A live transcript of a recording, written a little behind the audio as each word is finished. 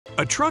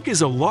A truck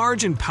is a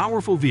large and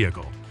powerful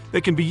vehicle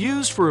that can be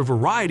used for a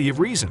variety of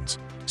reasons.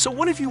 So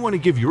what if you want to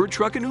give your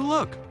truck a new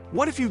look?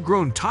 What if you've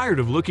grown tired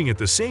of looking at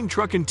the same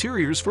truck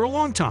interiors for a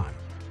long time?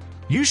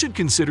 You should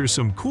consider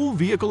some cool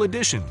vehicle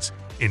additions,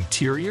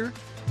 interior,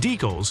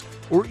 decals,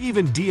 or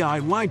even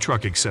DIY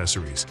truck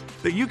accessories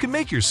that you can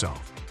make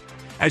yourself.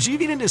 As you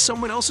get into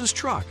someone else's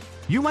truck,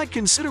 you might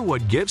consider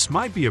what gifts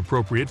might be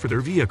appropriate for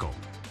their vehicle.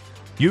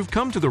 You've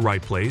come to the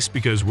right place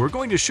because we're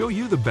going to show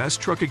you the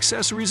best truck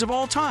accessories of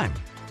all time,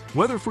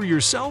 whether for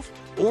yourself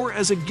or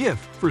as a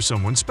gift for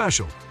someone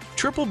special.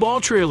 Triple ball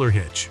trailer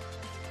hitch.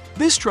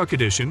 This truck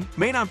edition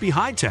may not be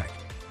high-tech,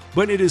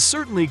 but it is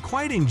certainly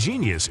quite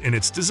ingenious in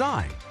its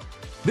design.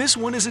 This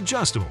one is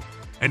adjustable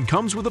and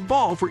comes with a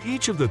ball for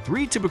each of the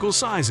 3 typical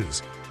sizes: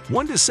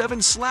 1 to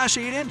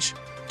 7/8 inch,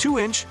 2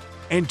 inch,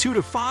 and 2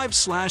 to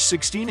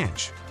 5/16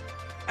 inch.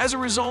 As a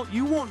result,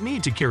 you won't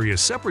need to carry a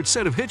separate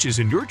set of hitches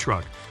in your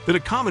truck that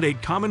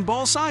accommodate common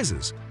ball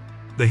sizes.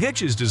 The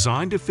hitch is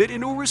designed to fit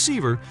into a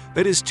receiver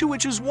that is 2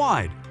 inches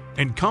wide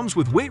and comes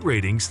with weight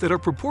ratings that are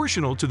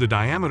proportional to the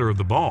diameter of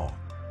the ball.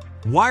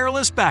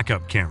 Wireless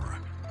backup camera.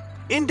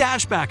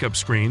 In-dash backup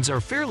screens are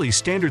fairly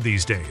standard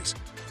these days,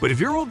 but if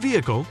your old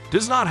vehicle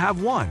does not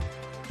have one,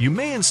 you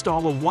may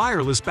install a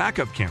wireless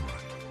backup camera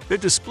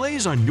that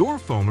displays on your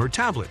phone or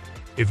tablet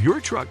if your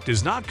truck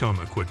does not come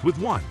equipped with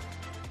one.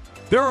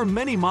 There are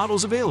many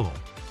models available.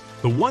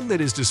 The one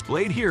that is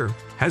displayed here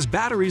has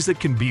batteries that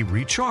can be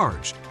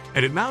recharged,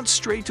 and it mounts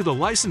straight to the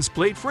license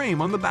plate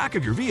frame on the back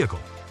of your vehicle.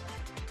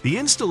 The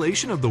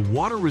installation of the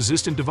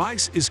water-resistant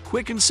device is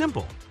quick and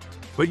simple,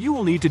 but you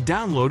will need to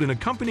download an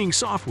accompanying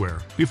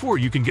software before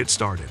you can get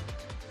started.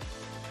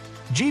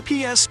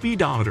 GPS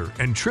speedometer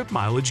and trip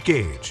mileage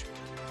gauge.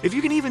 If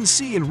you can even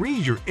see and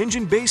read your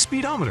engine-based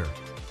speedometer,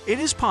 it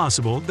is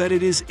possible that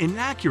it is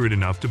inaccurate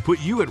enough to put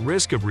you at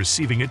risk of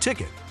receiving a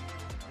ticket.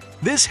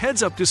 This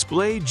heads-up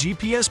display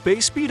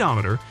GPS-based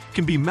speedometer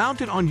can be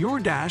mounted on your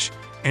dash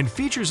and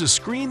features a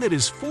screen that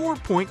is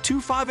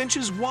 4.25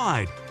 inches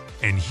wide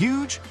and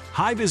huge,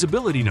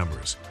 high-visibility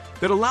numbers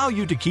that allow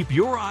you to keep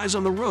your eyes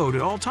on the road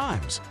at all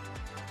times.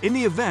 In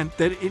the event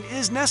that it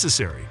is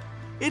necessary,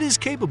 it is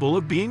capable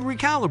of being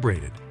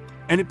recalibrated,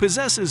 and it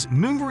possesses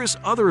numerous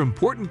other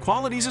important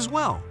qualities as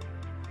well.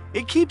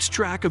 It keeps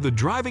track of the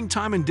driving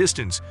time and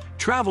distance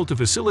traveled to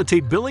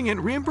facilitate billing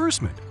and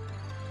reimbursement.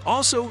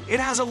 Also,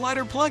 it has a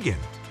lighter plug-in,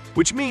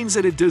 which means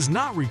that it does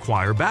not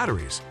require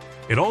batteries.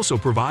 It also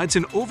provides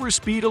an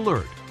overspeed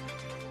alert.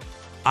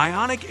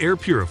 Ionic air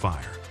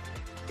purifier.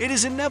 It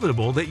is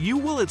inevitable that you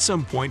will at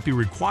some point be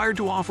required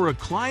to offer a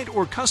client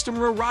or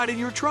customer a ride in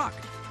your truck.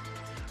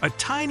 A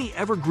tiny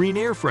evergreen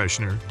air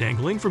freshener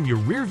dangling from your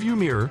rearview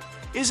mirror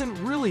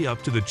isn't really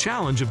up to the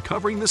challenge of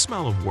covering the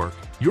smell of work,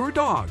 your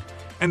dog,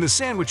 and the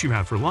sandwich you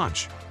had for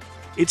lunch.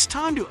 It's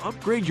time to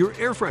upgrade your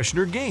air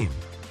freshener game.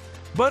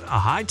 But a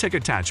high-tech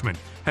attachment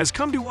has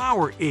come to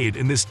our aid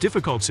in this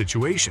difficult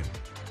situation.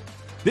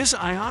 This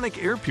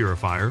ionic air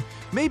purifier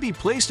may be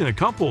placed in a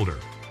cup holder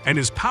and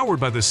is powered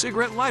by the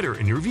cigarette lighter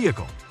in your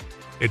vehicle.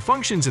 It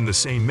functions in the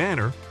same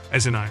manner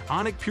as an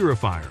ionic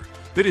purifier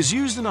that is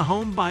used in a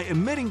home by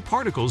emitting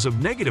particles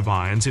of negative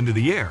ions into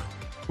the air,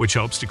 which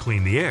helps to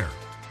clean the air.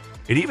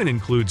 It even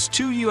includes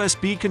 2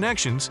 USB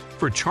connections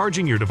for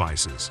charging your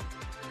devices.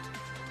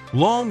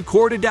 Long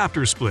cord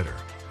adapter splitter.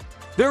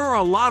 There are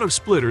a lot of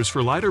splitters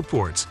for lighter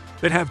ports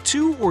that have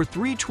 2 or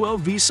 3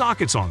 12V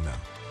sockets on them.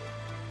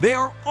 They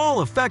are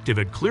all effective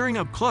at clearing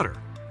up clutter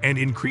and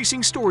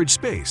increasing storage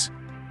space.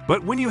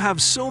 But when you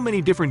have so many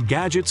different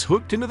gadgets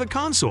hooked into the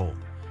console,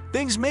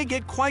 things may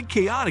get quite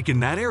chaotic in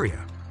that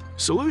area.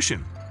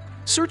 Solution: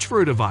 search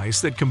for a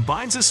device that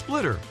combines a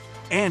splitter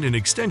and an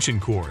extension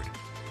cord.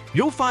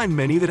 You'll find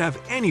many that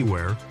have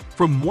anywhere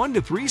from 1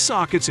 to 3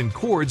 sockets and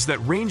cords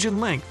that range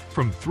in length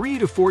from 3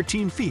 to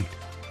 14 feet.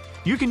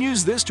 You can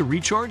use this to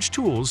recharge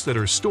tools that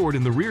are stored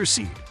in the rear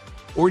seat,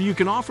 or you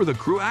can offer the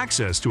crew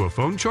access to a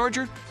phone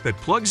charger that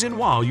plugs in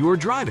while you are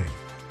driving.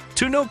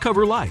 Tonneau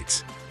cover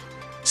lights.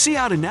 See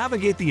how to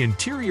navigate the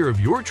interior of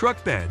your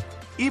truck bed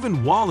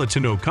even while the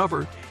tonneau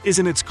cover is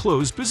in its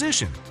closed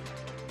position.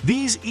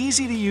 These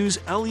easy-to-use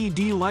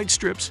LED light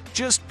strips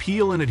just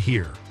peel and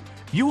adhere.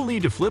 You will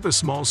need to flip a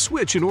small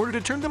switch in order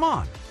to turn them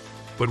on.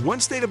 But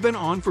once they have been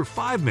on for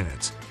 5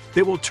 minutes,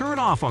 they will turn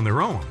off on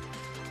their own.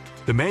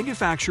 The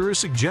manufacturer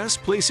suggests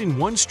placing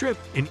 1 strip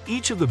in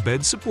each of the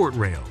bed support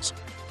rails.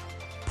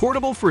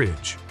 Portable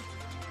fridge.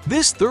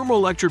 This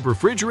thermoelectric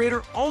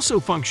refrigerator also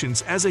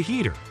functions as a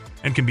heater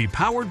and can be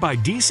powered by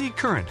DC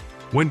current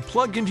when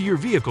plugged into your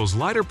vehicle's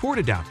lighter port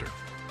adapter.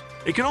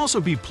 It can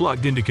also be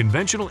plugged into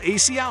conventional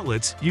AC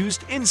outlets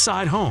used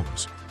inside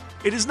homes.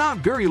 It is not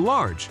very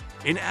large.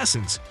 In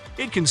essence,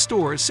 it can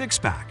store a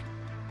 6-pack.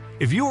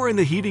 If you are in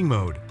the heating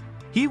mode,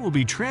 heat will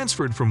be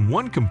transferred from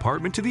one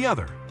compartment to the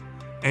other.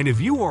 And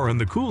if you are in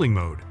the cooling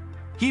mode,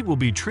 heat will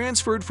be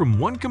transferred from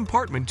one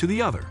compartment to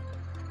the other.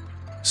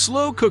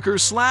 Slow cooker /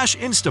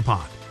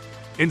 Instapot.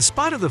 In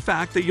spite of the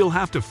fact that you'll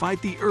have to fight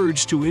the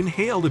urge to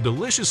inhale the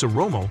delicious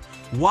aroma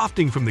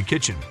wafting from the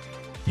kitchen,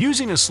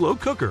 using a slow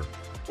cooker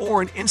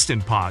or an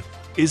Instant Pot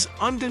is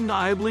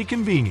undeniably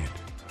convenient.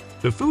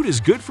 The food is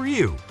good for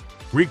you,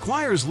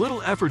 requires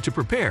little effort to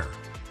prepare,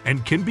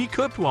 and can be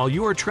cooked while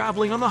you are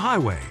traveling on the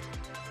highway.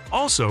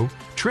 Also,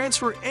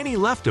 transfer any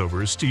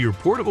leftovers to your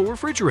portable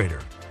refrigerator.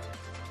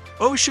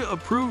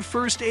 OSHA-approved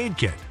first aid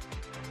kit.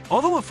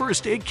 Although a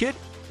first aid kit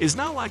is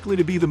not likely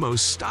to be the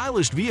most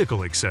stylish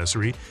vehicle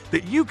accessory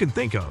that you can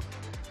think of,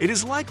 it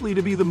is likely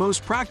to be the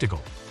most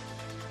practical.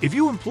 If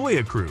you employ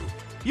a crew,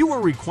 you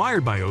are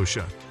required by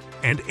OSHA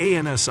and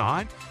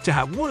ANSI to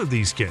have one of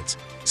these kits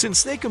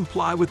since they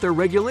comply with their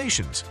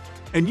regulations,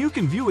 and you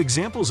can view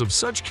examples of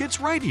such kits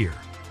right here.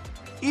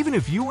 Even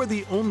if you are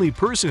the only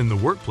person in the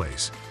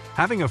workplace,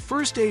 having a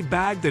first aid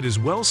bag that is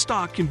well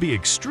stocked can be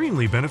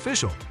extremely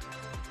beneficial.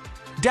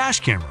 Dash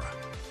camera.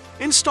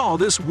 Install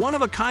this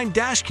one-of-a-kind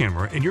dash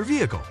camera in your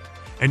vehicle,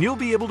 and you'll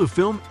be able to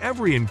film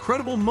every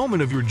incredible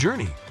moment of your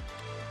journey.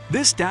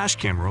 This dash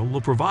camera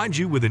will provide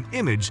you with an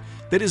image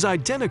that is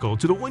identical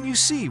to the one you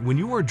see when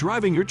you are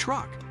driving your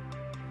truck.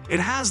 It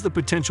has the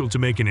potential to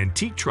make an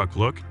antique truck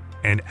look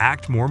and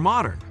act more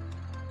modern.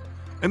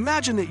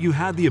 Imagine that you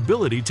had the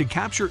ability to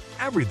capture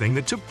everything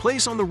that took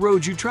place on the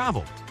roads you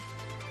traveled.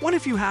 What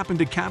if you happened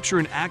to capture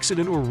an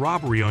accident or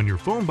robbery on your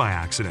phone by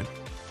accident?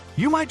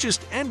 You might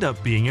just end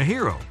up being a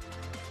hero.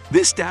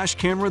 This dash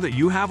camera that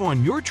you have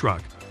on your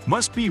truck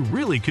must be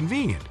really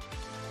convenient.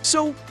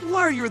 So,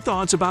 what are your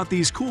thoughts about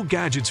these cool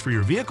gadgets for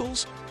your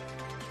vehicles?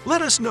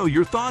 Let us know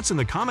your thoughts in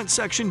the comment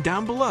section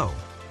down below.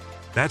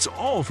 That's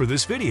all for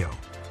this video.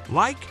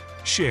 Like,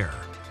 share.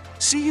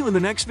 See you in the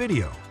next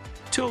video.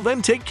 Till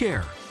then, take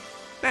care.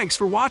 Thanks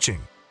for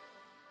watching.